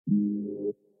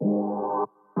Good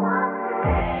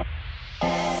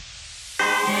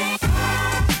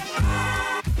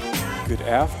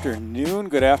afternoon.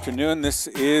 Good afternoon. This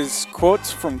is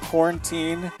Quotes from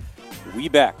Quarantine. We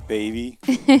back, baby.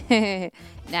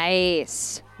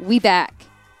 Nice. We back.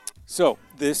 So,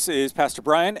 this is Pastor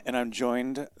Brian, and I'm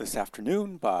joined this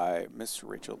afternoon by Miss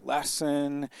Rachel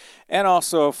Lassen. And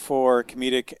also for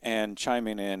comedic and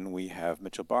chiming in, we have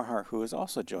Mitchell Barhart, who has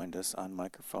also joined us on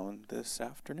microphone this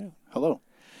afternoon. Hello.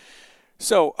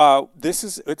 So,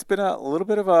 it's been a little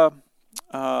bit of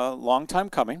a long time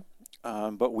coming.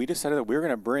 But we decided that we were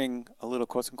going to bring a little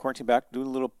Quotes from Quarantine back, do a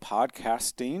little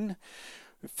podcasting.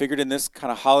 We figured in this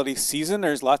kind of holiday season,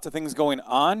 there's lots of things going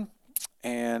on.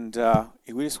 And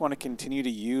we just want to continue to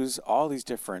use all these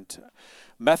different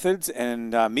methods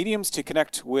and mediums to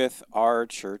connect with our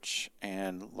church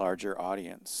and larger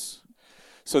audience.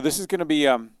 So this is going to be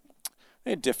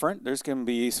different. There's going to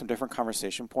be some different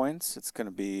conversation points. It's going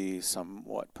to be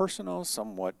somewhat personal,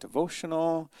 somewhat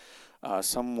devotional,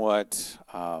 somewhat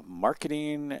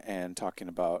marketing and talking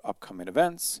about upcoming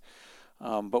events.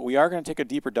 But we are going to take a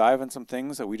deeper dive on some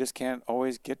things that we just can't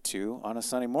always get to on a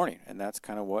Sunday morning. And that's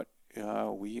kind of what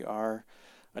we are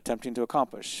attempting to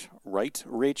accomplish. Right,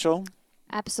 Rachel?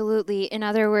 Absolutely. In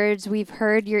other words, we've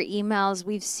heard your emails.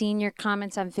 We've seen your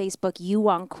comments on Facebook. You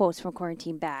want Quotes from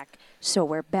Quarantine back. So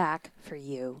we're back for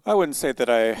you. I wouldn't say that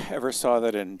I ever saw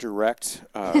that in direct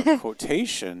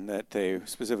quotation that they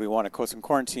specifically wanted Quotes from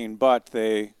Quarantine, but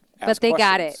they asked But they questions.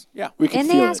 got it. Yeah. And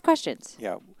they asked questions.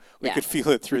 Yeah. We could feel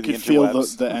it through the interwebs. We could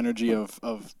feel the energy of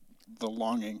the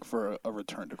longing for a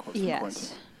return to Quotes from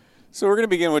Quarantine. So we're going to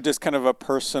begin with just kind of a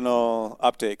personal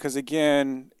update because,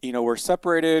 again, we're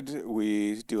separated.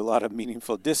 We do a lot of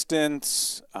meaningful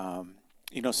distance.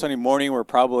 Sunday morning we're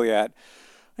probably at,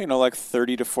 like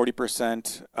 30 to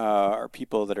 40% are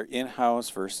people that are in-house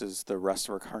versus the rest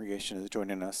of our congregation is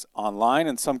joining us online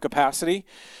in some capacity.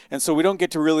 And so we don't get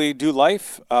to really do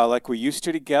life like we used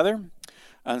to together.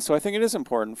 And so I think it is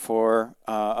important for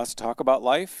us to talk about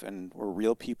life, and we're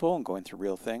real people and going through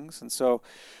real things. And so,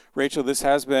 Rachel, this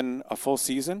has been a full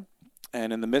season,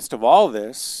 and in the midst of all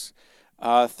this,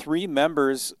 3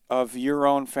 members of your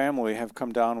own family have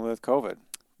come down with COVID.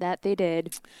 That they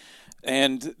did.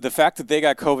 And the fact that they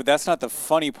got COVID, that's not the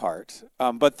funny part.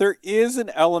 But there is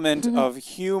an element of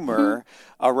humor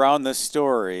around the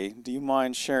story. Do you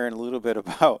mind sharing a little bit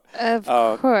about of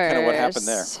course. Kind of what happened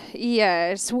there?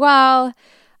 Yes. Well,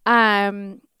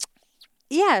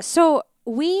 so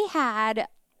we had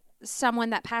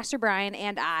someone that Pastor Brian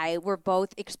and I were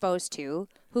both exposed to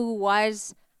who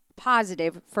was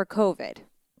positive for COVID.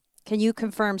 Can you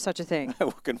confirm such a thing? I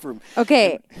will confirm.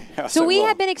 Okay. Yes, so I we will.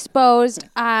 had been exposed,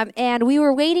 and we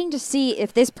were waiting to see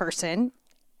if this person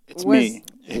It's was... me.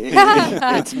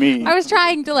 It's me. I was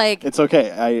trying to It's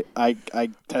okay. I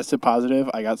tested positive.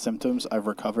 I got symptoms. I've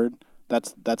recovered.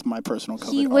 That's my personal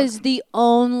COVID. He was the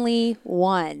only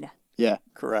one. Yeah.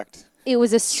 Correct. It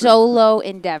was a solo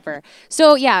endeavor.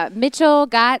 So, Mitchell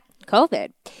got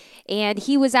COVID, and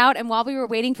he was out, and while we were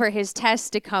waiting for his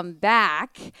test to come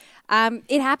back,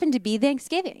 it happened to be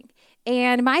Thanksgiving.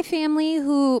 And my family,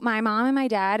 my mom and my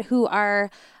dad, who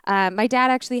are, my dad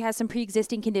actually has some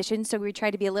pre-existing conditions, so we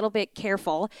tried to be a little bit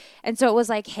careful. And so it was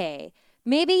like, hey,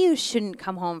 maybe you shouldn't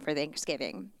come home for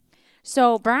Thanksgiving.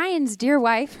 So Brian's dear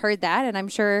wife heard that, and I'm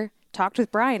sure talked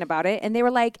with Brian about it, and they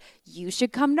were like, you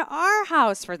should come to our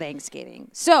house for Thanksgiving.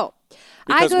 So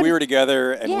because we were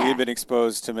together and we Yeah. had been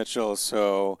exposed to Mitchell,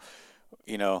 so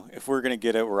if we're going to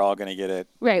get it, we're all going to get it.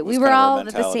 Right, we were all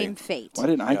the same fate. Why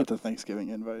didn't I get the Thanksgiving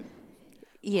invite?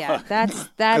 Yeah, that's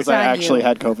Because I actually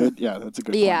had COVID. Yeah, that's a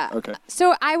good point. Okay.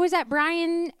 So I was at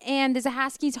Brian and the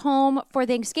Zahaski's home for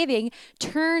Thanksgiving.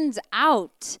 Turns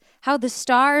out how the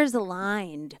stars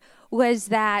aligned was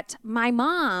that my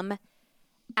mom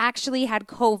actually had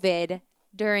COVID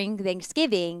during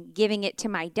Thanksgiving, giving it to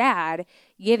my dad,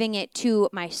 giving it to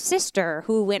my sister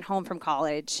who went home from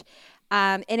college.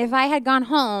 And if I had gone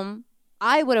home,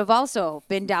 I would have also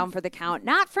been down for the count,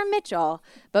 not from Mitchell,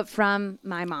 but from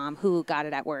my mom who got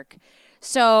it at work.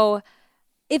 So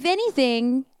if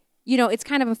anything, it's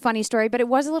kind of a funny story, but it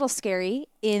was a little scary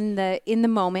in the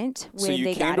moment when they got it. So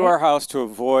you came to our house to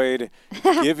avoid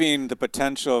giving the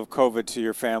potential of COVID to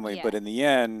your family, but in the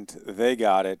end, they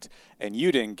got it, and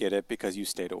you didn't get it because you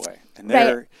stayed away. And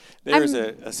there's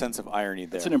a sense of irony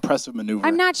there. It's an impressive maneuver.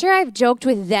 I'm not sure I've joked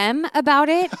with them about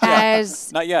it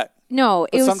as... Not yet. No,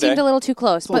 it someday. Seemed a little too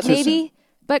close. But maybe... soon.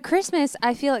 But Christmas,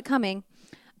 I feel it coming.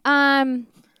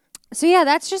 So yeah,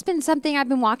 that's just been something I've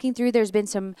been walking through. There's been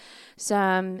some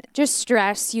just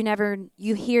stress.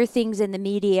 You hear things in the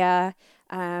media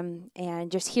and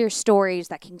just hear stories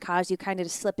that can cause you kind of to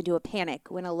slip into a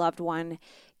panic when a loved one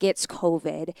gets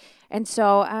COVID. And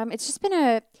so it's just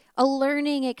been a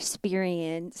learning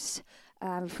experience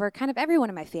for kind of everyone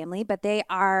in my family, but they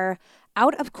are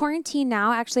out of quarantine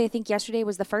now. Actually, I think yesterday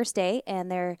was the first day,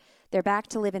 and they're back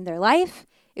to living their life.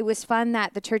 It was fun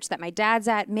that the church that my dad's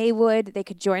at, Maywood, they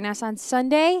could join us on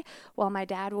Sunday while my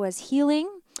dad was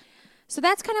healing. So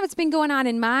that's kind of what's been going on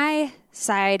in my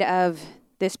side of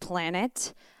this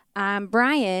planet.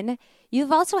 Brian,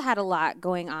 you've also had a lot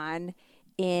going on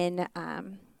in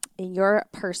your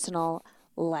personal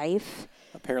life.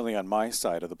 Apparently on my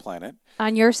side of the planet.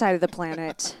 On your side of the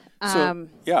planet. So,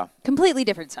 yeah. Completely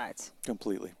different sides.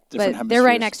 Completely. Different But hemispheres. they're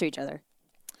right next to each other.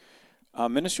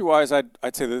 Ministry-wise,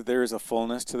 I'd say that there is a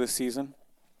fullness to this season.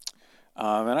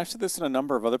 And I've said this in a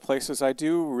number of other places. I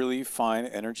do really find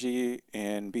energy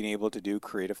in being able to do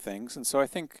creative things. And so I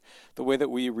think the way that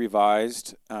we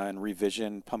revised and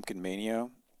revisioned Pumpkin Mania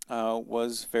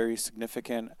was very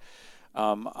significant.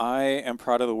 I am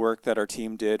proud of the work that our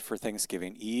team did for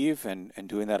Thanksgiving Eve and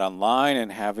doing that online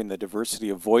and having the diversity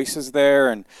of voices there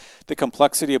and the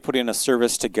complexity of putting a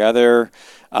service together,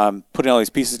 putting all these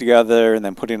pieces together and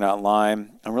then putting it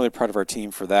online. I'm really proud of our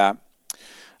team for that.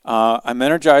 I'm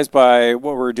energized by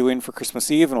what we're doing for Christmas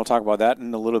Eve, and we'll talk about that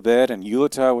in a little bit, and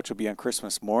Eulata, which will be on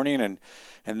Christmas morning,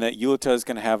 and that Eulata is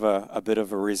going to have a bit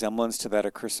of a resemblance to that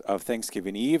of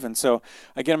Thanksgiving Eve. And so,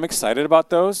 again, I'm excited about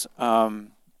those.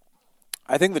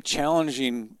 I think the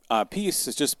challenging piece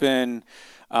has just been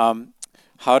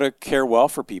how to care well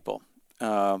for people.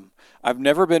 I've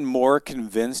never been more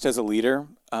convinced as a leader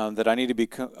that I need to be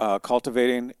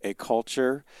cultivating a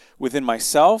culture within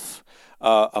myself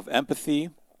of empathy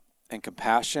and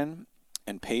compassion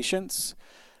and patience.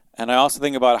 And I also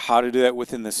think about how to do that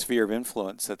within the sphere of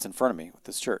influence that's in front of me with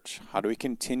this church. How do we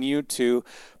continue to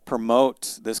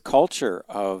promote this culture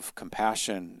of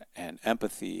compassion and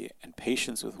empathy and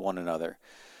patience with one another?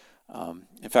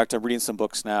 In fact, I'm reading some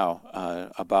books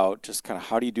now about just kind of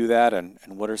how do you do that and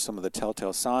what are some of the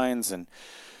telltale signs. And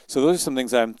so those are some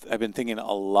things I've been thinking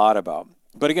a lot about.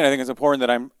 But again, I think it's important that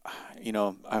I'm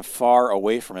far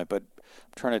away from it, but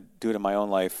I'm trying to do it in my own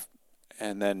life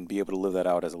and then be able to live that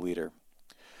out as a leader.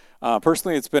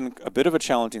 Personally, it's been a bit of a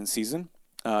challenging season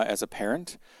as a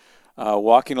parent,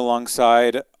 walking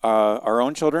alongside our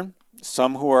own children,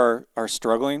 some who are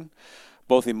struggling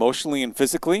both emotionally and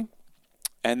physically,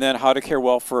 and then how to care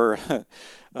well for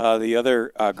the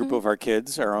other group of our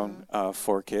kids, our own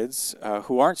 4 kids,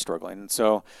 who aren't struggling. And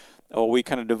so we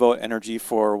kind of devote energy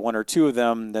for 1 or 2 of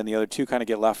them, then the other 2 kind of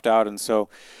get left out. And so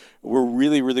we're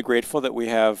really, really grateful that we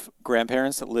have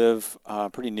grandparents that live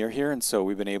pretty near here, and so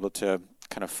we've been able to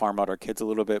kind of farm out our kids a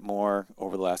little bit more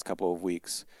over the last couple of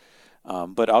weeks.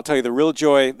 But I'll tell you the real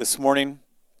joy this morning,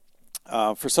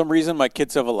 for some reason my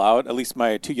kids have allowed, at least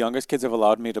my 2 youngest kids have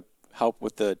allowed me to help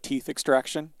with the teeth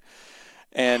extraction.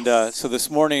 And so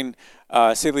this morning,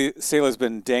 Selah's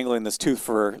been dangling this tooth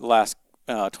for the last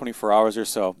 24 hours or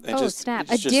so. And snap.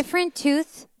 A different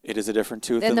tooth? It is a different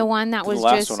tooth than the one that was the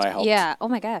last just, one I helped. Yeah. Oh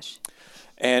my gosh.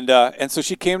 And so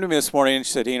she came to me this morning and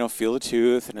she said, feel the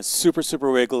tooth, and it's super,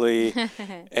 super wiggly.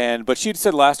 But she'd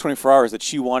said the last 24 hours that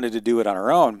she wanted to do it on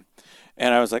her own.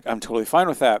 And I was like, I'm totally fine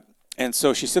with that. And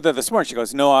so she said that this morning. She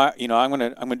goes, no, I'm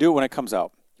gonna do it when it comes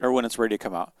out, or when it's ready to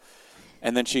come out.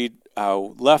 And then she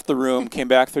left the room, came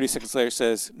back 30 seconds later,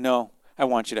 says, no, I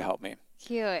want you to help me.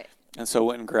 Cute. And so I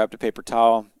went and grabbed a paper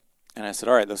towel, and I said,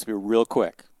 all right, this will be real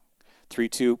quick. 3,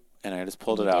 2, and I just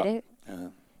pulled it out. Did it?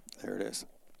 There it is.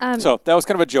 So that was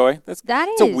kind of a joy. It's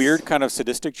a weird kind of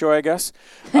sadistic joy, I guess.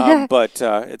 But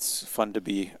it's fun to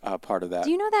be part of that.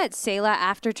 Do you know that Selah,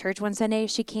 after church one Sunday,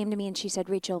 she came to me and she said,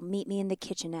 Rachel, meet me in the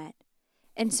kitchenette.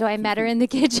 And so I met her in the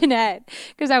kitchenette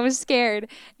because I was scared.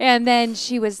 And then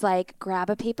she was like, grab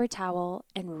a paper towel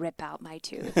and rip out my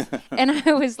tooth. And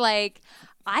I was like,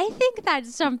 I think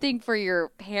that's something for your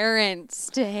parents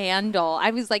to handle.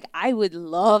 I was like, I would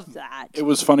love that. It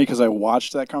was funny because I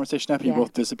watched that conversation happen. You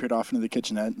both disappeared off into the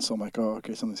kitchenette. And so I'm like, oh,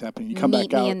 okay, something's happening. You come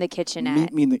back out. Meet me in the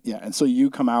kitchenette. Meet me and so you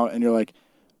come out and you're like,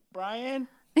 Brian?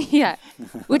 Yeah,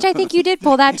 which I think you did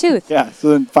pull that tooth. Yeah, so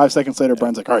then 5 seconds later,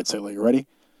 Brian's like, all right, Selah, you ready?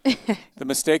 The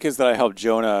mistake is that I helped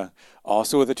Jonah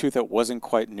also with a tooth that wasn't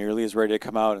quite nearly as ready to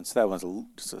come out. And so that was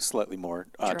just a slightly more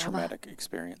traumatic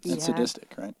experience. It's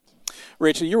sadistic, right?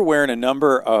 Rachel, you're wearing a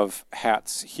number of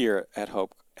hats here at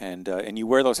Hope, and you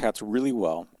wear those hats really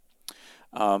well.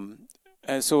 And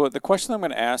so the question I'm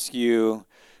going to ask you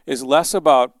is less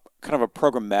about kind of a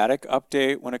programmatic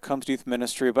update when it comes to youth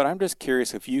ministry, but I'm just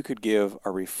curious if you could give a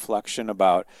reflection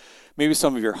about maybe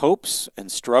some of your hopes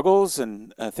and struggles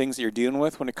and things that you're dealing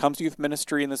with when it comes to youth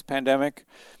ministry in this pandemic.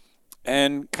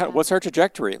 and kind of what's our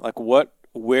trajectory? Like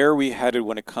where are we headed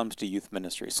when it comes to youth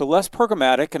ministry? So less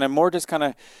programmatic, and I'm more just kind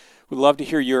of would love to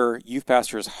hear your youth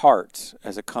pastor's heart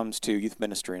as it comes to youth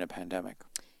ministry in a pandemic.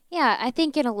 Yeah, I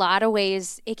think in a lot of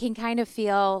ways it can kind of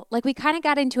feel like we kind of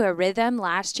got into a rhythm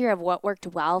last year of what worked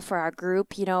well for our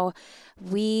group.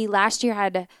 We last year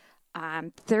had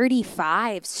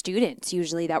 35 students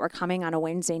usually that were coming on a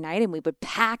Wednesday night, and we would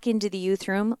pack into the youth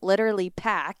room, literally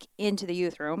pack into the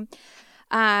youth room.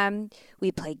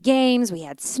 We played games, we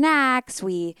had snacks,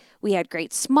 we had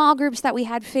great small groups that we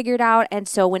had figured out. And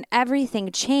so when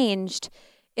everything changed,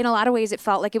 in a lot of ways, it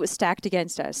felt like it was stacked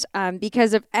against us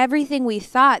because of everything we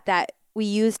thought that we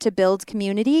used to build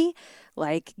community,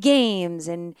 like games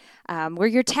and where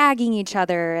you're tagging each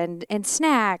other and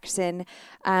snacks and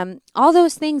all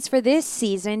those things for this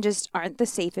season just aren't the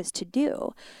safest to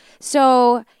do.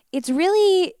 So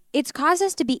it's caused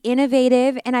us to be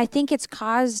innovative, and I think it's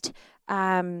caused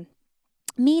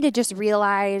me to just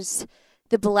realize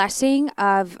the blessing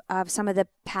of some of the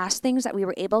past things that we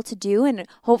were able to do, and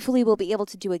hopefully we'll be able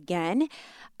to do again.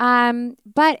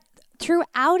 But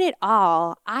throughout it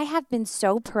all, I have been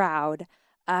so proud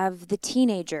of the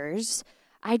teenagers.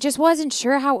 I just wasn't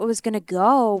sure how it was going to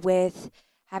go with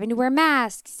having to wear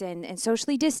masks and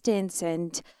socially distance.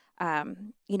 And,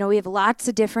 we have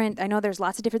I know there's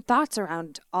lots of different thoughts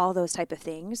around all those type of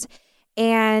things.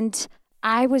 And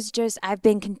I've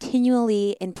been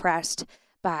continually impressed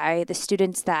by the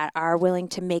students that are willing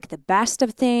to make the best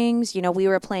of things. We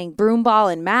were playing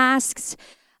broomball in masks,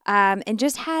 and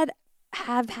just have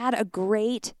had a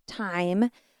great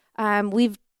time.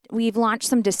 We've launched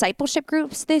some discipleship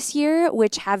groups this year,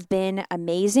 which have been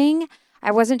amazing.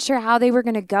 I wasn't sure how they were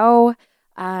going to go,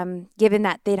 given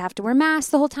that they'd have to wear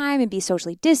masks the whole time and be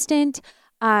socially distant.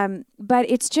 But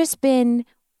it's just been,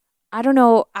 I don't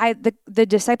know, the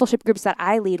discipleship groups that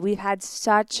I lead, we've had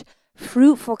such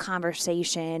fruitful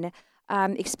conversation,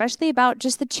 especially about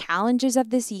just the challenges of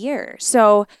this year.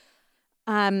 So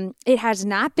it has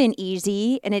not been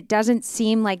easy, and it doesn't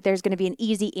seem like there's going to be an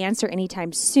easy answer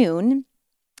anytime soon.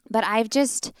 But I've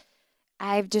just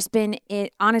been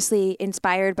honestly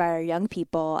inspired by our young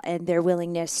people and their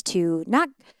willingness to not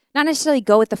necessarily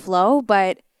go with the flow,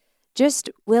 but just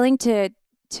willing to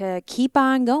keep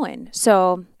on going.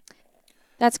 So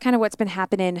that's kind of what's been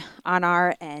happening on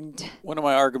our end. One of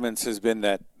my arguments has been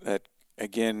that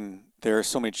again, there are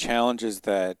so many challenges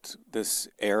that this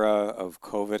era of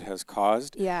COVID has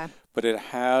caused. Yeah. But it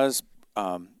has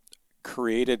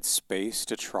created space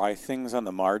to try things on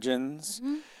the margins.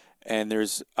 Mm-hmm. And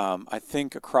there's, I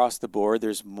think across the board,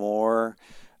 there's more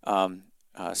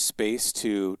space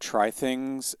to try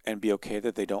things and be okay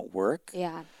that they don't work.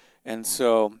 Yeah. And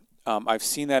so I've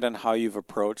seen that in how you've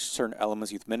approached certain elements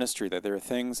of youth ministry, that there are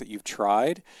things that you've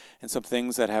tried and some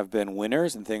things that have been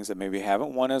winners and things that maybe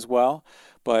haven't won as well.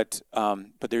 But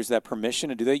there's that permission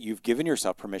to do that. You've given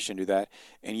yourself permission to do that.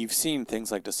 And you've seen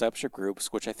things like discipleship groups,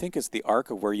 which I think is the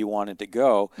arc of where you wanted to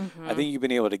go. Mm-hmm. I think you've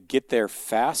been able to get there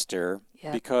faster.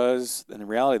 Yep. Because in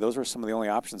reality, those were some of the only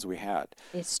options we had.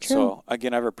 It's true. So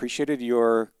again, I've appreciated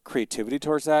your creativity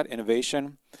towards that,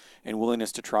 innovation, and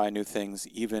willingness to try new things,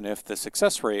 even if the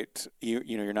success rate,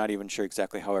 you're not even sure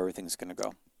exactly how everything's going to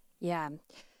go. Yeah.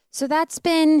 So that's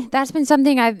been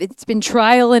something it's been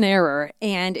trial and error,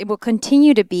 and it will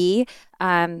continue to be.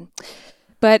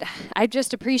 But I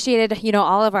just appreciated,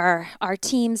 all of our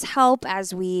team's help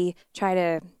as we try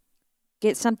to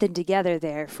get something together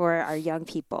there for our young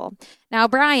people. Now,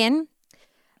 Brian,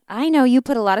 I know you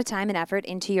put a lot of time and effort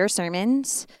into your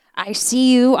sermons. I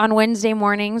see you on Wednesday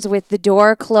mornings with the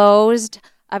door closed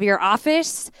of your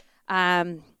office,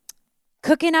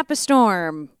 cooking up a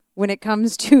storm when it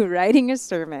comes to writing a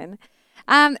sermon.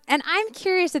 And I'm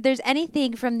curious if there's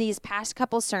anything from these past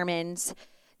couple sermons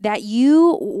that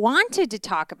you wanted to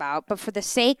talk about, but for the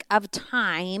sake of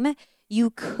time,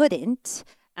 you couldn't.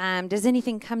 Does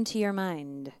anything come to your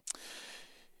mind?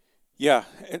 Yeah.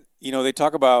 They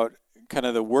talk about kind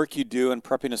of the work you do in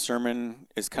prepping a sermon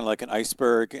is kind of like an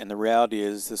iceberg, and the reality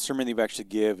is the sermon that you actually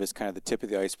give is kind of the tip of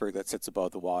the iceberg that sits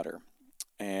above the water.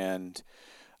 And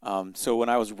so when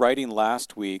I was writing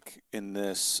last week in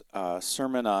this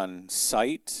sermon on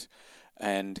sight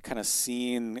and kind of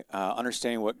seeing,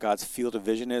 understanding what God's field of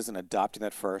vision is and adopting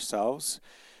that for ourselves,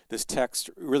 this text,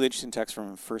 really interesting text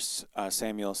from 1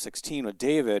 Samuel 16 with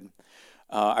David,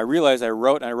 I realized I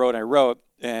wrote,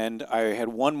 and I had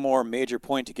one more major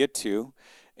point to get to,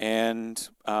 and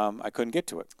I couldn't get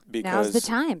to it because now's the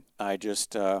time. I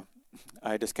just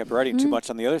kept writing too much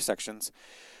on the other sections.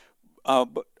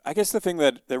 But I guess the thing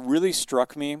that really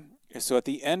struck me is, so at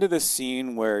the end of the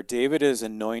scene where David is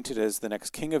anointed as the next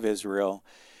king of Israel,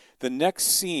 the next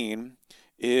scene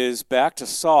is back to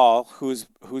Saul, who's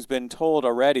been told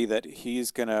already that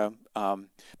he's going to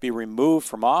be removed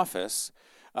from office.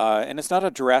 And it's not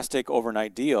a drastic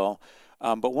overnight deal.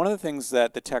 But one of the things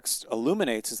that the text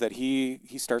illuminates is that he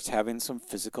starts having some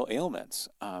physical ailments.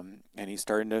 And he's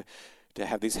starting to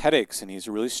have these headaches, and he's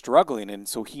really struggling. And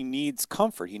so he needs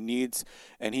comfort.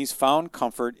 And he's found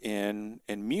comfort in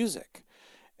music.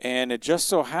 And it just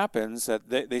so happens that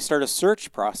they start a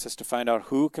search process to find out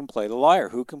who can play the lyre,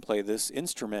 who can play this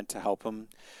instrument to help him,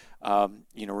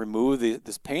 remove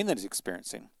this pain that he's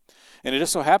experiencing. And it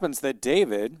just so happens that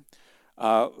David,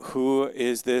 who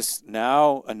is this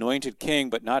now anointed king,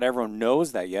 but not everyone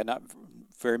knows that yet. Not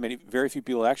very few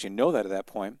people actually know that at that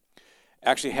point.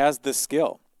 Actually has this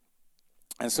skill.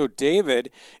 And so David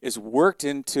is worked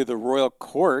into the royal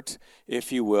court,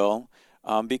 if you will,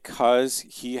 because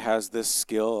he has this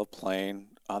skill of playing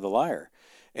the lyre.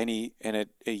 And it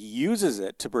uses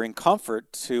it to bring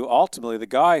comfort to ultimately the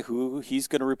guy who he's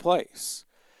going to replace.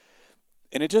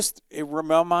 And it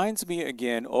reminds me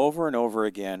again, over and over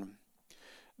again,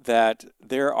 that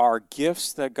there are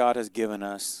gifts that God has given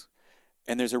us,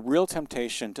 and there's a real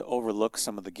temptation to overlook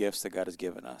some of the gifts that God has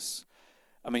given us.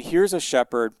 I mean, here's a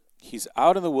shepherd. He's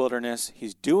out in the wilderness.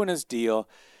 He's doing his deal,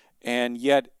 and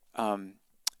yet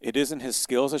it isn't his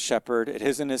skill as a shepherd. It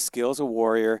isn't his skill as a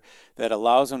warrior that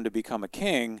allows him to become a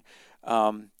king.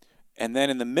 And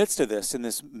then in the midst of this, in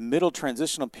this middle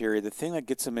transitional period, the thing that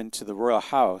gets him into the royal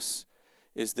house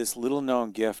is this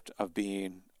little-known gift of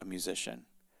being a musician.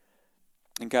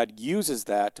 And God uses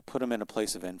that to put him in a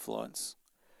place of influence.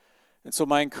 And so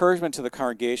my encouragement to the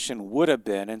congregation would have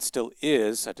been, and still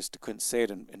is, I just couldn't say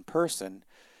it in person,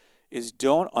 is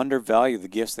don't undervalue the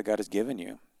gifts that God has given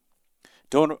you.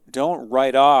 Don't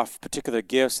write off particular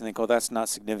gifts and think, oh, that's not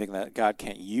significant, that God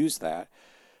can't use that.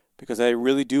 Because I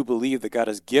really do believe that God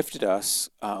has gifted us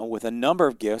with a number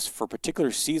of gifts for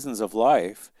particular seasons of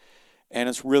life. And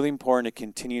it's really important to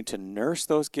continue to nurse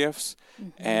those gifts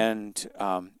and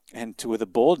to, with a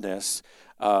boldness,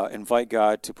 invite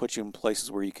God to put you in places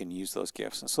where you can use those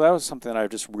gifts. And so that was something that I've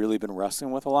just really been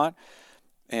wrestling with a lot.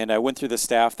 And I went through the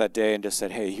staff that day and just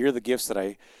said, hey, here are the gifts that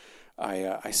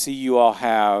I see you all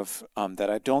have that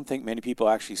I don't think many people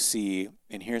actually see,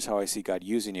 and here's how I see God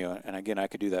using you. And again, I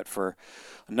could do that for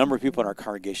a number of people in our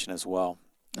congregation as well.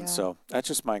 And so that's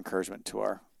just my encouragement to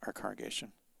our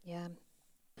congregation. Yeah.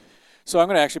 So I'm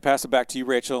going to actually pass it back to you,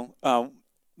 Rachel.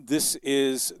 This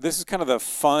is kind of the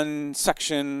fun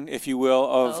section, if you will,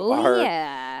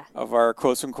 of our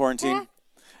Quotes from Quarantine. Yeah.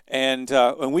 And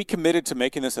we committed to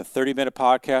making this a 30-minute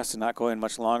podcast and not going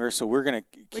much longer. So we're going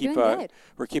to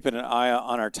we're keeping an eye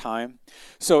on our time.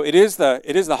 So it is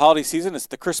the holiday season. It's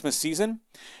the Christmas season,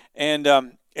 and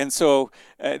so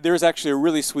there's actually a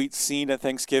really sweet scene at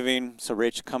Thanksgiving. So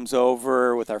Rach comes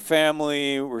over with our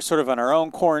family. We're sort of on our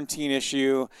own quarantine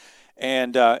issue.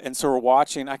 And so we're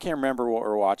watching. I can't remember what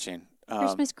we're watching.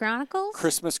 Christmas Chronicles.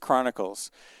 Christmas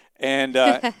Chronicles, and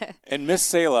Miss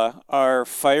Selah, our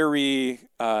fiery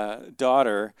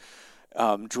daughter,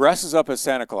 dresses up as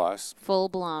Santa Claus. Full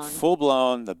blown. Full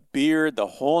blown. The beard, the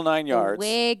whole 9 yards. The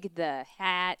wig, the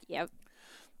hat. Yep.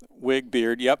 Wig,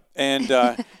 beard. Yep. And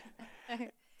so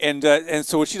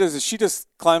what she does is she just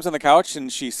climbs on the couch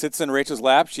and she sits in Rachel's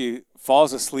lap. She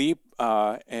falls asleep.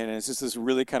 And it's just this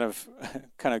really kind of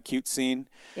cute scene.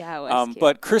 Yeah, it was cute.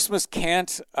 But Christmas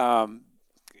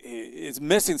is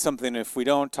missing something if we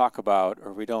don't talk about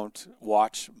or we don't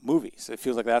watch movies. It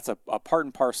feels like that's a part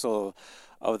and parcel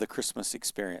of the Christmas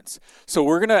experience. So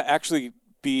we're going to actually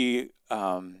be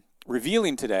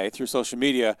revealing today through social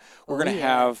media. We're going to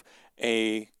have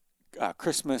a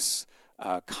Christmas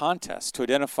contest to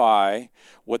identify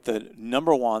what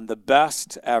the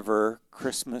best ever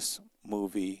Christmas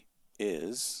movie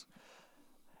is.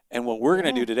 And what we're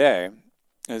going to do today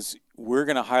is we're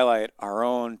going to highlight our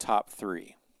own top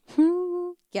 3.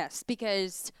 Yes,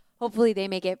 because hopefully they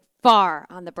make it far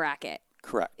on the bracket.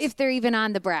 Correct. If they're even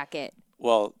on the bracket.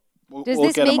 Well, does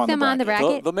this make them on the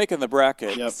bracket? They'll make it in the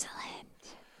bracket. Yep. Excellent.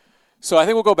 So I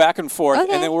think we'll go back and forth,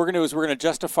 Okay. and then what we're going to do is we're going to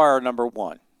justify our number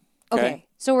 1. Okay.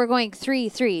 So we're going 3,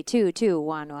 3, 2, 2,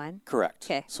 1, 1. Correct.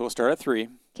 Okay. So we'll start at 3.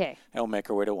 Okay. And we'll make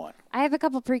our way to 1. I have a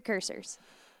couple precursors.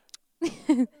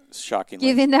 Shockingly.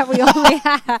 Given that we only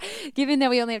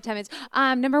have 10 minutes.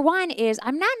 Number 1 is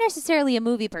I'm not necessarily a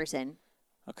movie person.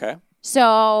 Okay.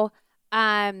 So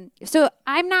I'm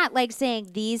not like saying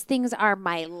these things are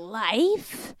my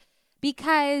life,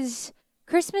 because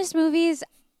Christmas movies,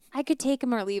 I could take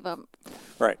them or leave them.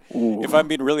 Right. Ooh. If I'm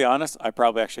being really honest, I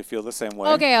probably actually feel the same way.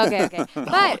 Okay.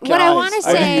 But what I want to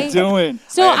say, what are you doing?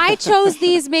 So I chose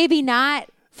these maybe not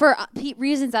for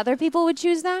reasons other people would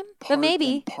choose them. But Part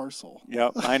maybe. and parcel.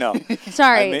 Yep, I know.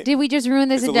 Sorry, did we just ruin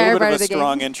this It's a entire little bit part of of a the game?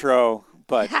 strong intro,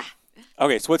 but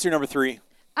okay. So what's your number 3?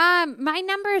 My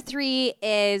number 3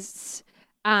 is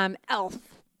Elf.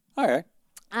 All right,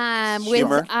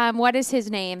 With what is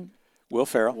his name? Will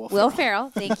Ferrell. Will Ferrell,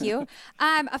 thank you.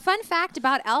 A fun fact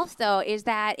about Elf, though, is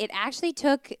that it actually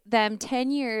took them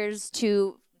 10 years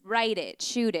to write it,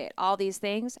 shoot it, all these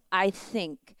things. I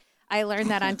think. I learned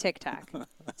that on TikTok.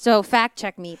 So fact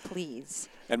check me, please.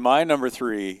 And my number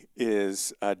 3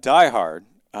 is Die Hard,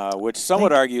 which some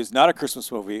would argue is not a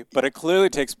Christmas movie, but it clearly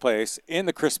takes place in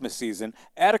the Christmas season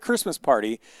at a Christmas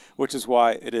party, which is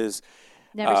why it is.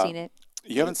 Never seen it.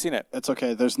 You haven't seen it. It's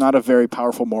okay. There's not a very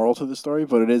powerful moral to the story,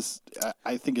 but it is.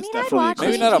 I think it's I'd definitely. watch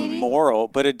Maybe it. not a moral,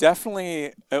 but it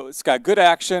definitely, it's got good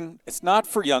action. It's not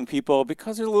for young people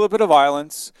because there's a little bit of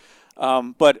violence.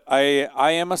 But I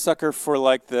am a sucker for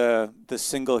like the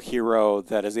single hero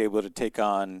that is able to take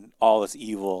on all this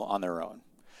evil on their own.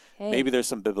 Hey. Maybe there's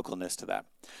some biblicalness to that.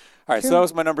 All right, so that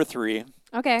was my number 3.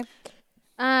 Okay.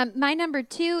 My number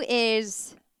 2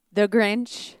 is The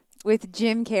Grinch with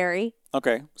Jim Carrey.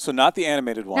 Okay, so not the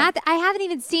animated one. I haven't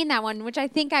even seen that one, which I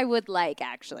think I would like,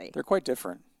 actually. They're quite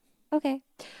different. Okay.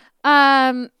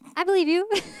 I believe you.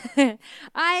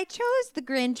 I chose The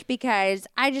Grinch because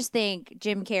I just think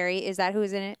Jim Carrey, is that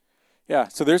who's in it? Yeah,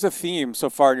 so there's a theme so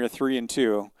far in your 3 and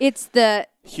 2. It's the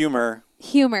Humor.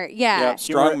 humor, yeah. Yeah,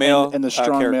 strong male and the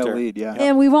strong character. male lead. Yeah.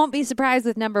 And we won't be surprised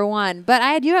with number 1. But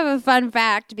I do have a fun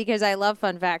fact, because I love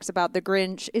fun facts about The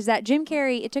Grinch, is that Jim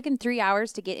Carrey, it took him 3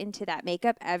 hours to get into that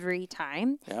makeup every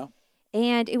time. Yeah.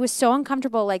 And it was so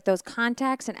uncomfortable, like those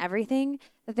contacts and everything,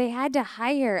 that they had to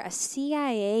hire a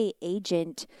CIA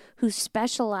agent who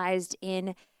specialized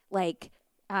in, like,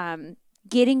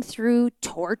 getting through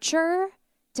torture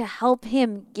to help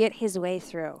him get his way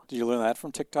through. Did you learn that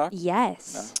from TikTok?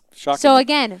 Yes. No. Shocking. So,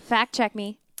 again, fact check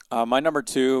me. My number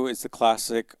 2 is the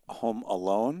classic Home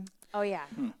Alone. Oh, yeah.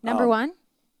 Number 1?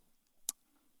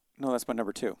 No, that's my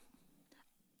number 2.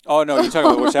 Oh, no, you're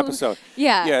talking about which episode?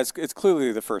 Yeah. Yeah, it's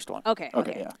clearly the first one. Okay.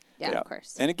 Okay. Yeah, of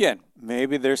course. And again,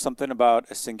 maybe there's something about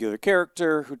a singular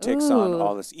character who takes on Ooh.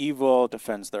 all this evil,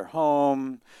 defends their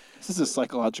home. This is a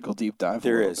psychological deep dive.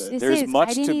 There a is. little bit. This There's is. much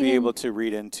I to didn't be even- able to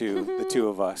read into the two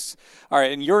of us. All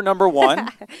right, and your number 1.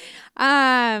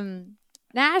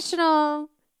 National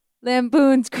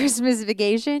Lampoon's Christmas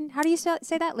Vacation. How do you say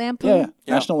that? Lampoon?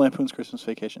 Yeah. National Lampoon's Christmas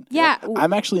Vacation. Yeah.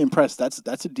 I'm actually impressed. That's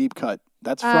a deep cut.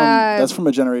 That's from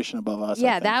a generation above us. I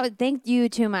Yeah, think. that would thank you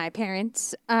to my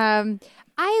parents.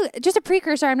 I just a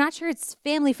precursor. I'm not sure it's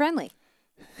family friendly.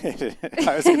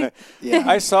 Yeah.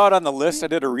 I saw it on the list. I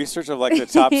did a research of like the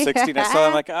top 60, and I saw it.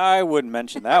 I'm like, I wouldn't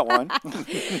mention that one.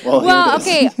 Well, Well,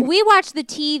 here it is. okay, we watched the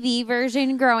TV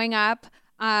version growing up.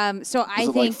 So I Was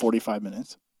it think like 45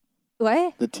 minutes?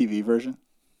 what? The TV version.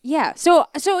 Yeah. So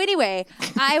anyway,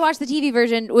 I watched the TV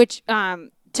version, which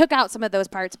took out some of those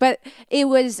parts, but it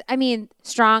was, I mean,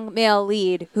 strong male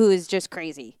lead who is just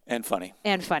crazy And funny.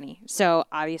 and funny. So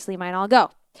obviously mine all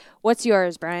go. What's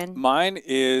yours, Brian? Mine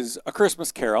is A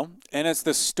Christmas Carol, and it's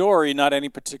the story, not any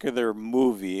particular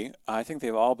movie. I think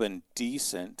they've all been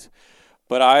decent,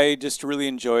 but I just really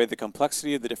enjoy the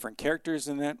complexity of the different characters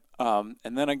in it. And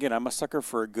then again, I'm a sucker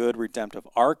for a good redemptive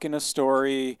arc in a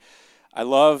story. I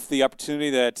love the opportunity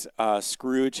that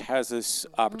Scrooge has this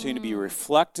opportunity to be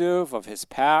reflective of his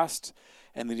past,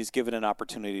 and that he's given an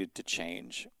opportunity to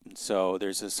change. And so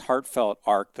there's this heartfelt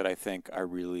arc that I think I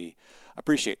really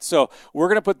appreciate. So we're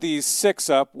going to put these 6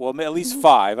 up, well, at least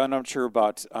 5. I'm not sure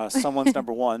about someone's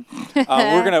number 1.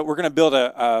 We're gonna build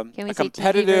Can we a say TV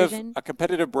competitive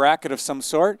version? bracket of some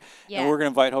sort, Yeah. and we're going to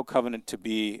invite Hope Covenant to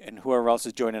be, and whoever else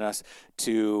is joining us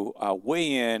to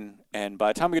weigh in. And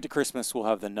by the time we get to Christmas, we'll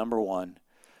have the number 1.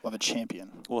 We'll have a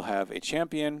champion. We'll have a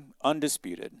champion,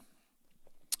 undisputed.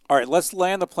 All right, let's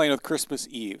land the plane with Christmas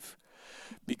Eve,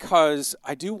 because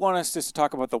I do want us just to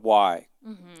talk about the why.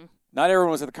 Mm-hmm. Not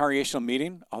everyone was at the congregational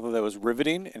meeting, although that was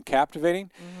riveting and captivating.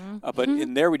 But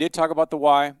in there, we did talk about the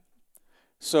why.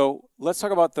 So let's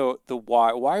talk about the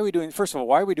why. Why are we doing? First of all,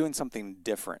 why are we doing something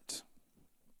different?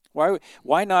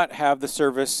 Why not have the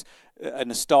service, a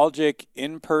nostalgic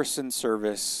in-person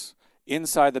service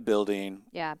inside the building,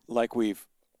 Yeah, like we've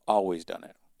always done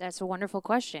it? that's a wonderful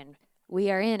question.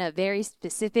 We are in a very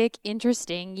specific,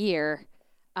 interesting year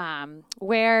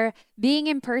where being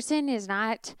in person is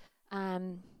not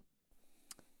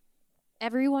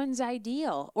everyone's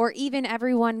ideal, or even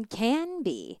everyone can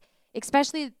be,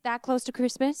 especially that close to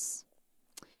Christmas.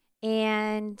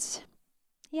 And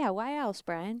yeah, why else,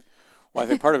 Brian? Well, I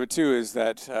think part of it too is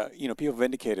that people have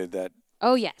indicated that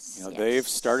Oh, yes. You know, yes. they've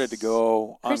started to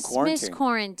go on Christmas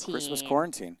quarantine. Christmas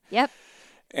quarantine. Yep.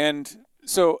 And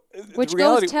so Which the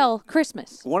reality, goes till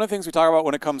Christmas. one of the things we talk about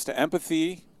when it comes to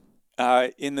empathy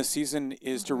in the season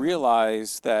is to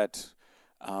realize that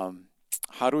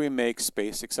how do we make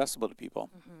space accessible to people?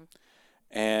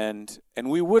 And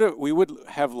we would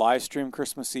have live stream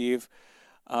Christmas Eve,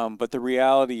 but the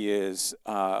reality is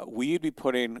we'd be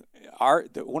putting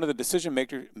one of the decision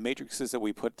matrices that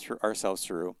we put through ourselves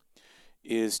through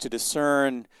is to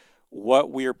discern what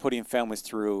we are putting families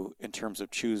through in terms of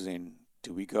choosing.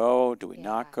 Do we go? Do we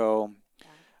not go?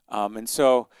 And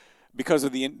so because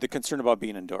of the concern about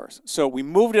being indoors. So we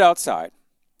moved it outside.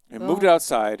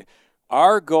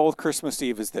 Our goal with Christmas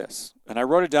Eve is this, and I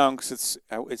wrote it down because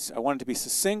I want it to be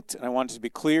succinct, and I want it to be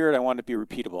clear, and I want it to be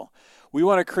repeatable. We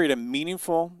want to create a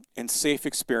meaningful and safe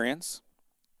experience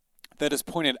that is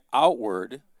pointed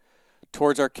outward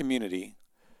towards our community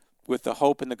with the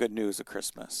hope and the good news of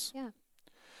Christmas. Yeah.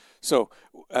 So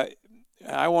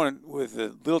I want, with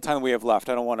the little time we have left,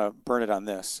 I don't want to burn it on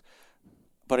this,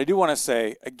 but I do want to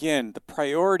say, again, the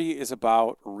priority is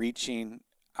about reaching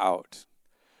out.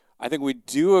 I think we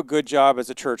do a good job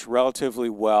as a church relatively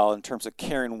well in terms of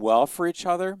caring well for each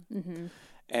other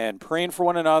and praying for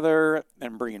one another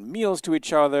and bringing meals to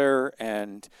each other.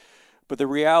 But the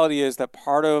reality is that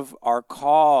part of our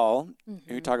call,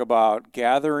 we talk about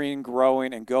gathering,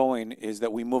 growing, and going, is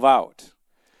that we move out.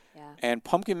 Yeah. And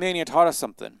Pumpkin Mania taught us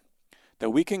something, that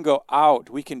we can go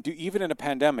out, we can do, even in a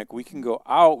pandemic, we can go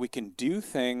out, we can do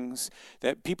things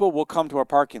that people will come to our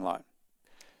parking lot.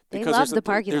 Because They love the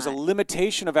parking there's lot. a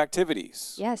limitation of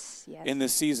activities Yes. in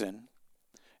this season.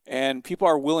 And people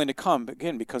are willing to come,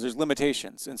 again, because there's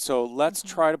limitations. And so let's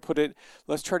try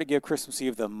to give Christmas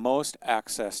Eve the most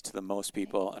access to the most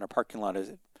people, and our parking lot is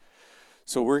it.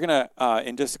 So we're going to,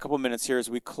 in just a couple minutes here as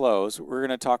we close, we're going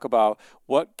to talk about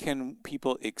what can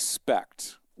people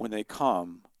expect when they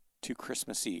come to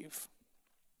Christmas Eve.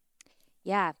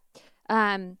 Yeah.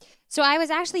 So I was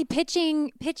actually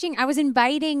pitching, I was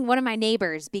inviting one of my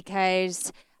neighbors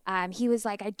because he was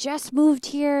like, I just moved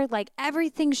here, like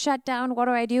everything's shut down. What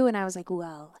do I do? And I was like,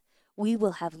 well, we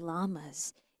will have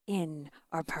llamas in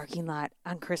our parking lot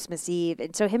on Christmas Eve.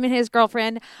 And so him and his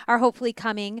girlfriend are hopefully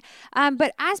coming.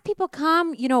 But as people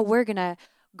come, we're going to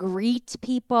greet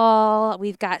people.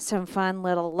 We've got some fun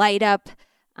little light up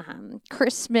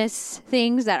Christmas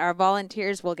things that our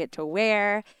volunteers will get to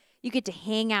wear. You get to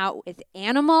hang out with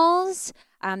animals.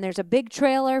 There's a big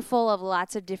trailer full of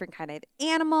lots of different kind of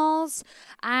animals.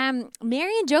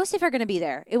 Mary and Joseph are going to be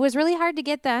there. It was really hard to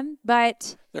get them,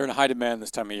 but they're in high demand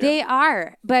this time of year. They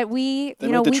are, but we, They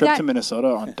made the trip to Minnesota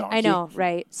on donkey. I know,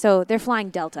 right? So they're flying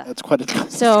Delta. That's quite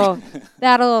a So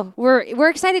we're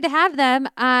excited to have them.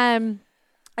 And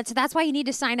so that's why you need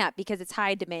to sign up, because it's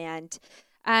high demand.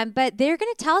 But they're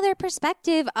going to tell their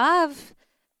perspective of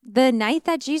the night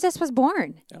that Jesus was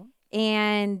born. Yeah.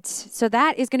 And so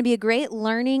that is going to be a great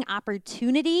learning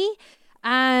opportunity.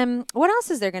 What else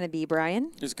is there going to be,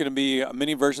 Brian? There's going to be a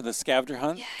mini version of the scavenger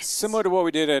hunt, similar to what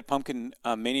we did at Pumpkin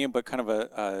Mania, but kind of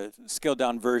a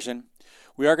scaled-down version.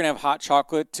 We are going to have hot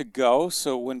chocolate to go,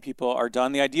 so when people are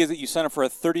done, the idea is that you sign up for a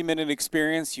 30-minute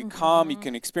experience. You come, you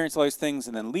can experience all these things,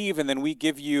 and then leave, and then we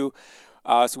give you,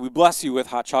 so we bless you with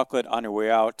hot chocolate on your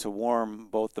way out to warm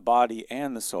both the body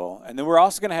and the soul. And then we're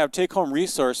also going to have take-home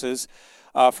resources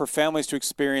for families to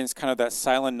experience kind of that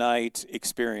silent night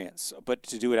experience, but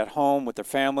to do it at home with their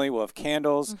family. We'll have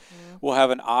candles. We'll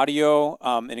have an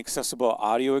accessible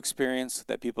audio experience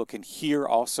that people can hear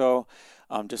also.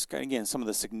 Just, again, some of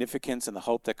the significance and the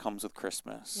hope that comes with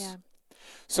Christmas. Yeah.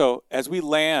 So as we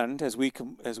land, as we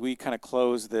kind of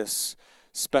close this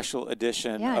special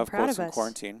edition of Quotes in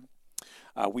Quarantine,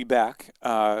 we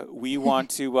want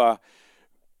to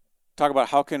talk about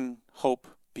how can hope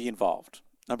be involved.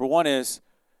 Number one is,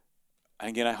 and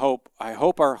again, I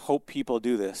hope our hope people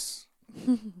do this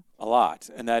a lot,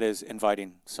 and that is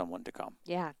inviting someone to come.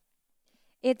 Yeah.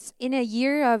 It's in a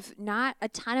year of not a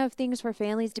ton of things for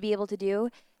families to be able to do.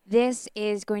 This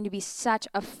is going to be such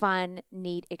a fun,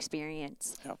 neat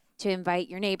experience to invite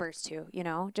your neighbors to,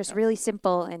 just really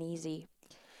simple and easy.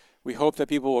 We hope that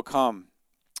people will come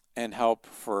and help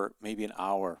for maybe an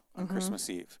hour on Christmas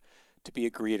Eve, to be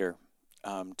a greeter,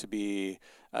 to be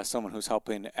someone who's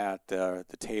helping at the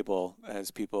table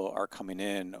as people are coming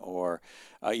in, or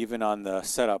even on the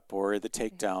setup or the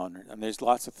takedown. And there's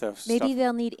lots of stuff. Maybe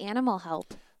they'll need animal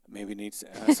help. Maybe needs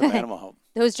some animal help.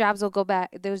 Those jobs will go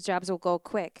back. Those jobs will go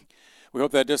quick. We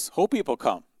hope that just Hope people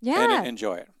come and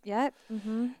enjoy it. Yep.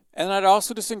 Mm-hmm. And I'd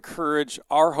also just encourage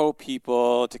our Hope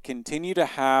people to continue to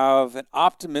have an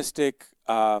optimistic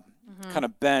kind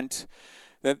of bent.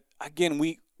 That, again,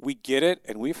 we get it,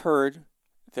 and we've heard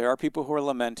there are people who are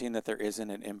lamenting that there isn't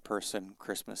an in-person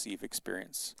Christmas Eve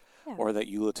experience, or that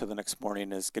Eula to the next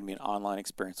morning is going to be an online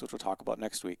experience, which we'll talk about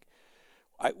next week.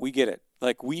 We get it.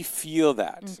 Like, we feel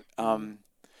that.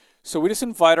 So we just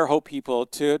invite our Hope people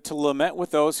to lament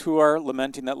with those who are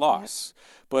lamenting that loss,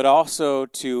 but also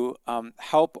to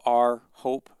help our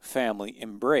Hope family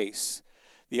embrace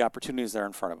the opportunities that are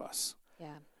in front of us.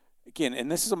 Yeah. Again,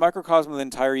 and this is a microcosm of the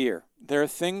entire year. There are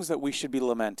things that we should be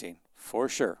lamenting, for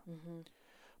sure.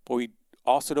 But we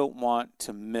also don't want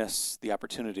to miss the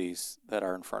opportunities that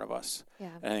are in front of us. Yeah.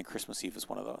 And I think Christmas Eve is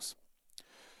one of those.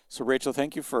 So, Rachel,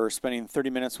 thank you for spending 30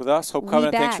 minutes with us. Hope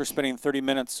Covenant, thanks for spending 30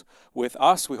 minutes with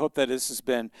us. We hope that this has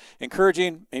been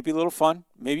encouraging, maybe a little fun.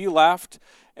 Maybe you laughed,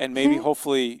 and maybe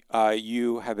hopefully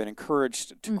you have been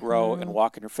encouraged to grow and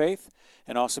walk in your faith,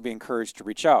 and also be encouraged to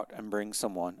reach out and bring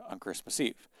someone on Christmas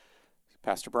Eve.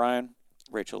 Pastor Brian,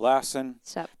 Rachel Lassen,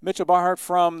 Mitchell Barhart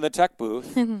from the tech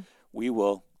booth. We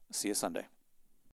will see you Sunday.